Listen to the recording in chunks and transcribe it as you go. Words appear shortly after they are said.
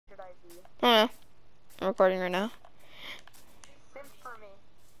I don't know. I'm recording right now. Simp for me.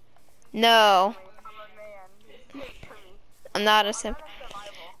 No, I'm a man. Simp for me. I'm not a simp. I'm not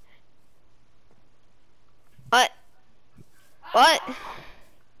a survival. What? What?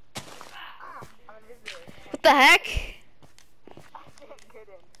 I'm invisible. What the heck? I can't get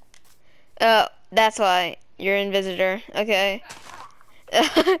in. Oh, that's why you're in visitor. Okay.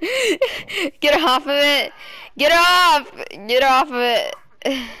 Get off of it. Get off. Get off of it.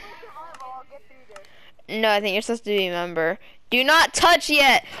 If we survival, I'll get through this. No, I think you're supposed to be a member. Do not touch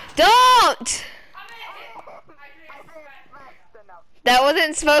yet. Don't. I didn't fast enough. That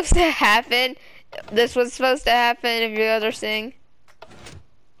wasn't supposed to happen. This was supposed to happen if you guys are seeing.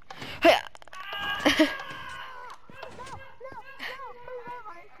 No, please no.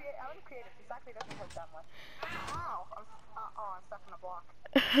 I would create it. This actually doesn't hurt that much. Ow. I'm stuck in a block.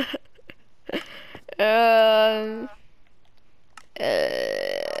 I'm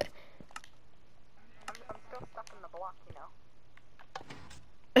still stuck in the block, you know.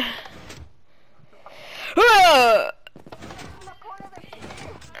 The point of it.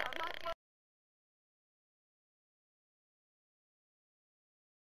 I'm not supposed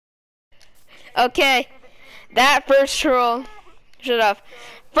Okay, that first troll. Shut up.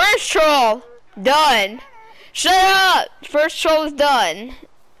 First troll done. Shut up. First troll is done.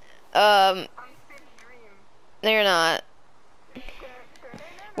 I'm Sid Dream. No, you're not.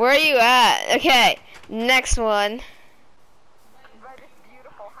 Where are you at? Okay, next one. By this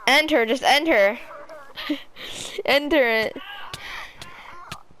beautiful house. Enter. Just enter. Enter it. Ow.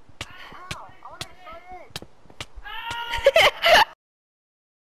 I want to destroy it.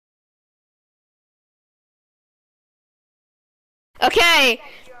 Okay,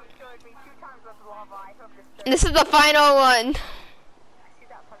 You have destroyed me 2 times with lava. I hope this this is the final one. I see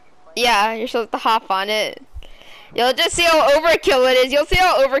that punch play. Yeah, you're supposed to hop on it. You'll just see how overkill it is. You'll see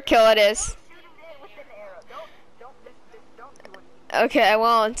how overkill it is. Shoot it with an arrow. Don't do it. Okay, I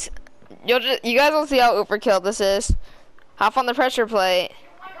won't. You guys will see how overkill this is. Hop on the pressure plate.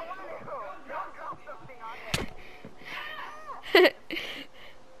 I don't want to. Don't drop something on it.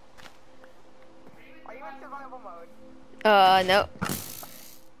 Are you in survival mode? No.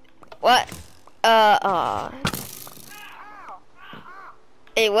 What? Ow.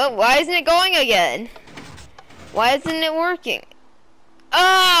 Hey, what? Why isn't it going again? Why isn't it working?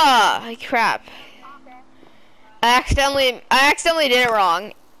 Ah, crap. Okay. I accidentally did it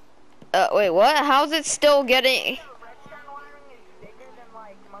wrong. Wait, what? How's it still getting? Redstone wiring is bigger than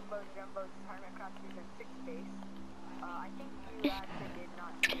like Mumbo Jumbo's Tournament Craft Season 6 base. I think you actually did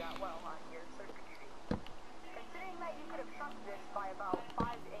not do that well on your circuitry. Considering that you could have shrunk this by about 5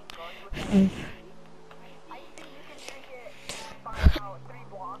 angles with that I think you could shrink it by about 3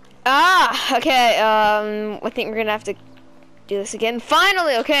 blocks. Ah, okay. I think we're gonna have to do this again.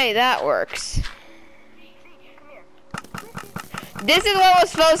 Finally, okay, that works. See, come here. This is what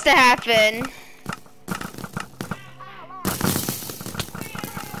was supposed to happen.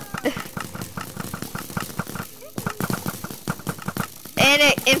 And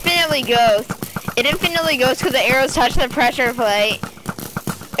it infinitely goes. It infinitely goes because the arrows touch the pressure plate,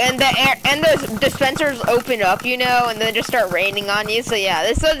 and the dispensers open up, you know, and then just start raining on you. So yeah,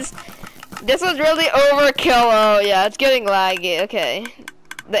 this was really overkill. Oh yeah, it's getting laggy. Okay,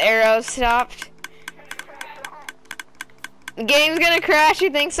 the arrows stopped. The game's gonna crash. You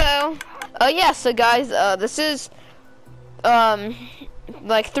think so? Oh yeah. So guys, this is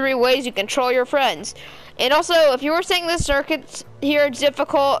like 3 ways you control your friends. And also, if you were saying this circuit's here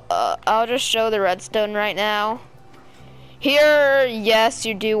difficult, I'll just show the redstone right now. Here, yes,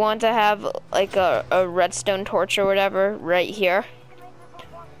 you do want to have like a redstone torch or whatever right here.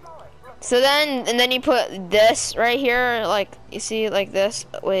 So then you put this right here, like you see, like this.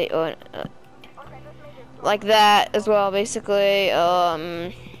 Wait, like that as well, basically.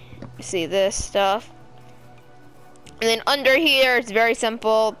 You see this stuff. And then under here, it's very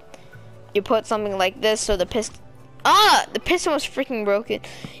simple. You put something like this, so the piston. The piston was freaking broken.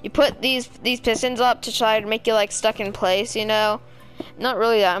 You put these pistons up to try to make you like stuck in place, you know. Not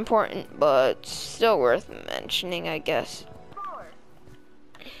really that important, but still worth mentioning, I guess.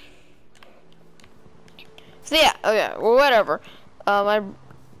 So yeah, okay, well whatever.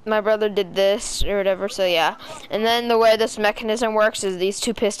 My brother did this or whatever, so yeah. And then the way this mechanism works is these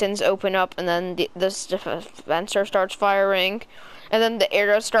 2 pistons open up, and then this dispenser starts firing. And then the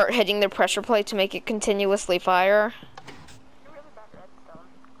arrows start hitting the pressure plate to make it continuously fire. You're really bad at redstone.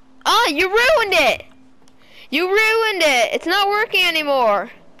 Ah, you ruined it! You ruined it! It's not working anymore.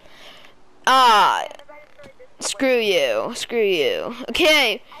 Ah, screw you. Screw you.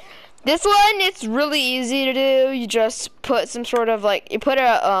 Okay, This one, it's really easy to do. You just put some sort of like, you put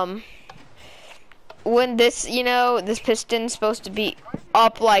a, when this, you know, this piston's supposed to be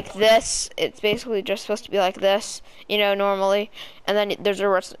up like this, it's basically just supposed to be like this, you know, normally. And then there's a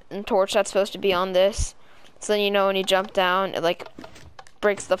redstone torch that's supposed to be on this. So then, you know, when you jump down, it like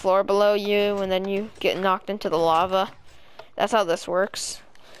breaks the floor below you, and then you get knocked into the lava. That's how this works.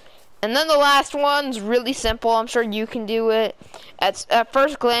 And then the last one's really simple. I'm sure you can do it. At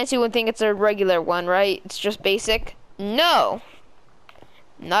first glance, you would think it's a regular one, right? It's just basic. No,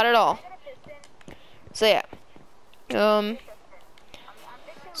 not at all. So yeah.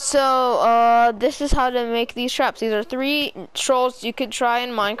 This is how to make these traps. These are 3 trolls you could try in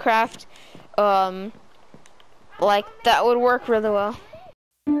Minecraft. Like that would work really well.